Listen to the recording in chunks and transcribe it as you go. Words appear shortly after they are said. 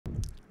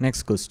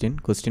Next question,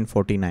 question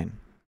 49.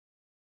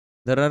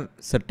 There are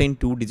certain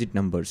two-digit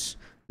numbers.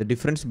 The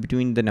difference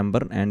between the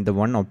number and the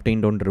one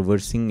obtained on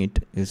reversing it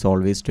is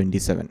always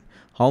 27.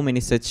 How many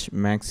such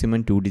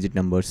maximum two-digit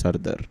numbers are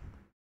there?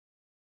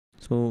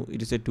 So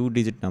it is a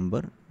two-digit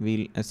number.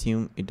 We'll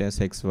assume it as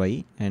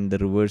xy, and the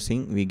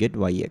reversing we get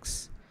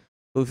yx.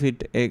 So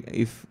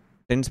if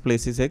tens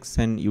place is x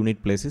and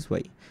unit place is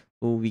y,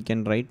 so we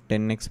can write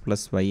 10x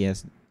plus y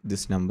as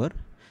this number,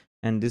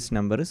 and this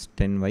number is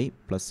 10y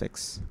plus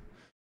x.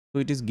 So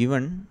it is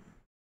given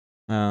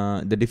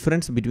the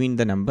difference between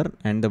the number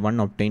and the one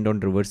obtained on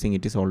reversing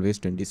it is always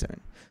 27.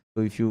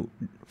 So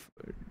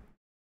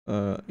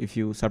if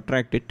you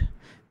subtract it,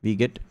 we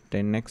get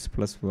 10x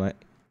plus y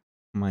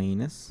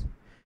minus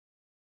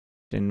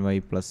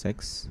 10y plus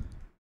x,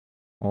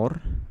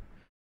 or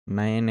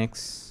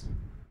 9x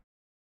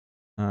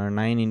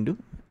 9 into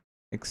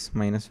x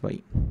minus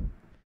y,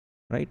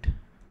 right?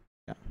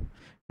 Yeah,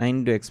 9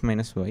 into x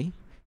minus y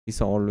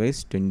is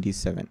always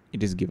 27.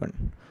 It is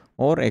given,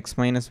 or x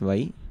minus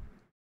y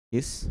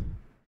is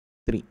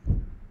 3.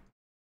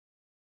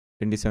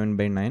 27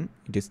 by 9,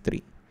 it is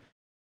 3.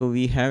 So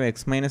we have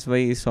x minus y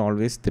is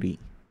always 3.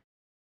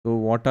 So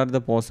what are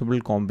the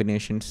possible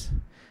combinations?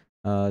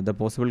 The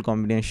possible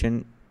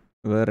combination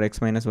where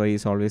x minus y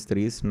is always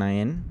 3 is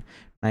 9.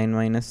 9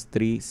 minus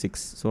 3,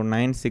 6. So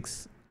 9,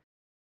 6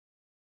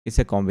 is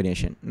a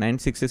combination. 9,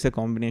 6 is a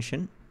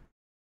combination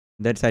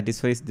that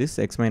satisfies this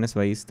x minus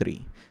y is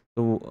 3.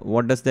 So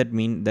what does that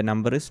mean? The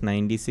number is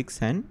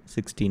 96 and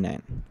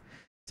 69.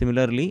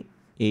 Similarly,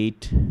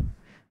 8,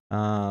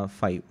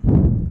 5,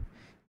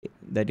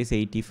 that is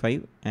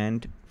 85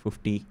 and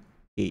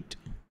 58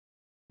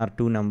 are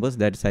two numbers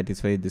that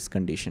satisfy this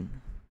condition.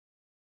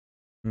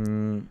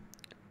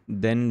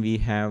 Then we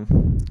have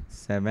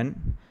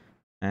 7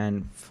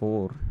 and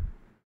 4.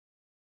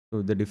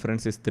 So the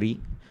difference is 3.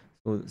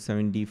 So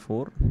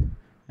 74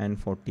 and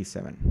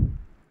 47.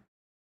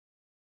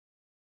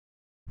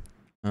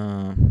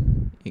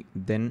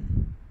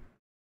 Then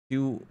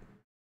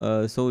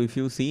so if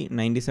you see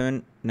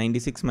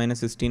 96 minus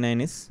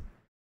 69 is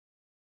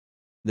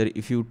that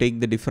if you take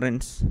the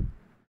difference,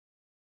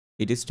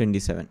 it is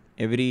 27.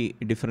 Every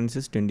difference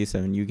is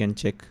 27. You can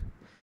check.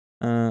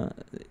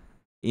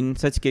 In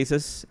such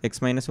cases,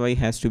 x minus y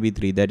has to be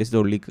 3. That is the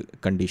only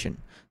condition.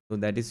 So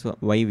that is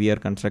why we are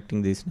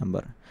constructing this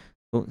number.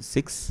 So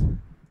 6,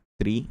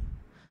 3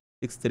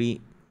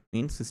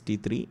 means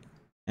 63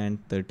 and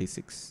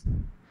 36,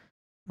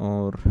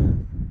 or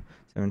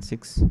 7,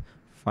 6,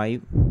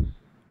 5,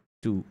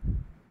 2.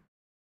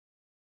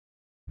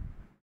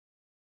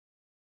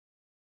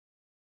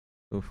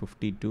 So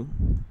 52,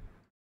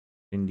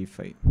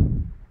 25.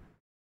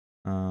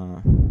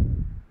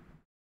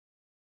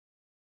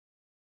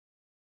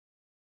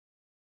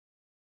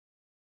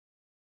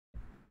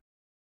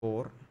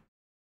 4,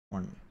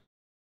 1,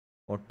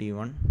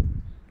 41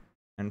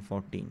 and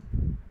 14.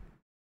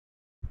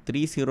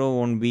 30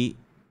 won't be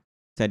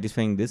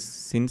satisfying this,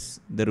 since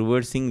the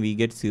reversing we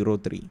get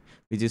 03,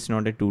 which is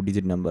not a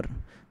two-digit number.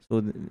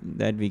 So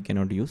that we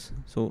cannot use.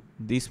 So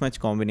these much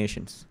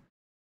combinations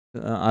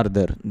are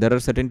there. There are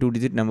certain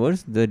two-digit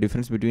numbers. The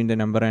difference between the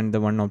number and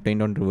the one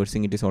obtained on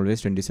reversing it is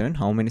always 27.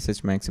 How many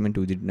such maximum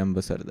two-digit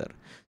numbers are there?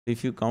 So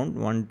if you count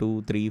 1,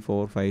 2, 3,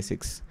 4, 5,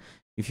 6.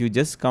 If you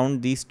just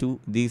count these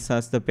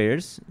as the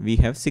pairs, we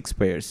have 6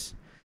 pairs.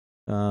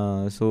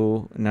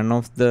 So none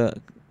of the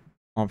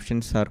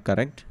options are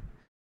correct.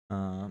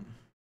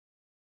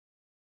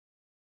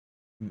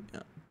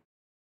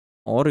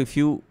 Or if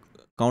you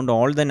count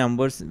all the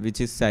numbers which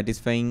is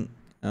satisfying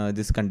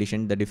this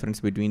condition, the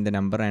difference between the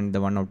number and the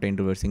one obtained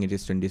reversing it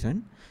is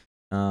 27.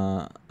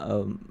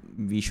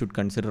 We should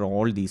consider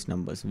all these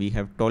numbers. We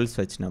have 12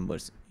 such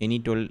numbers.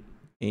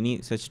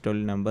 Any such 12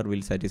 number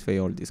will satisfy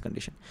all these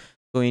conditions.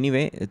 So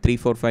anyway, 3,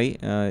 4, 5,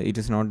 it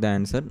is not the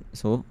answer.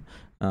 So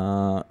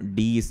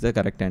D is the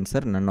correct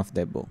answer, none of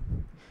the above.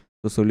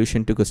 So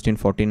solution to question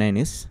 49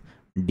 is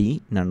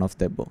D, none of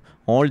the above.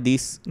 All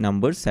these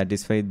numbers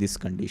satisfy this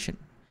condition.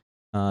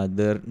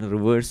 The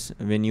reverse,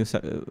 when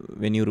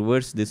you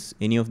reverse this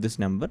any of this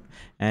number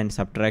and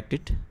subtract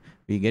it,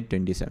 we get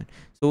 27.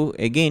 So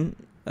again,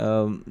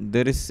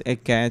 there is a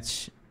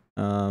catch.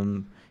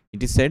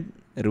 It is said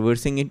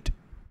reversing it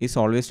is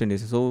always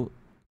 27. So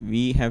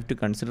we have to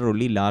consider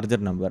only larger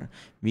number.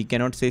 We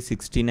cannot say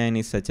 69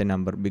 is such a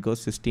number,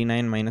 because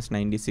 69 minus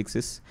 96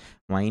 is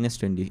minus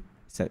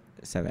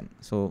 27.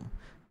 So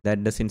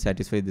that doesn't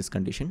satisfy this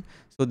condition.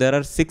 So there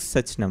are 6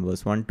 such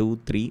numbers. 1, 2,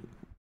 3,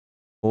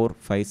 4,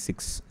 5,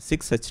 6.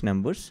 6 such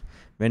numbers.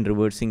 When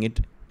reversing it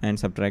and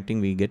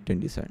subtracting, we get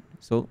 27.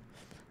 So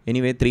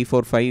anyway, 3,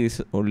 4, 5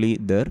 is only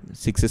there.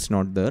 6 is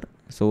not there.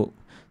 So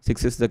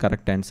 6 is the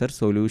correct answer.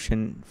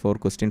 Solution for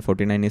question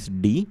 49 is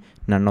D,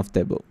 none of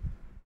the above.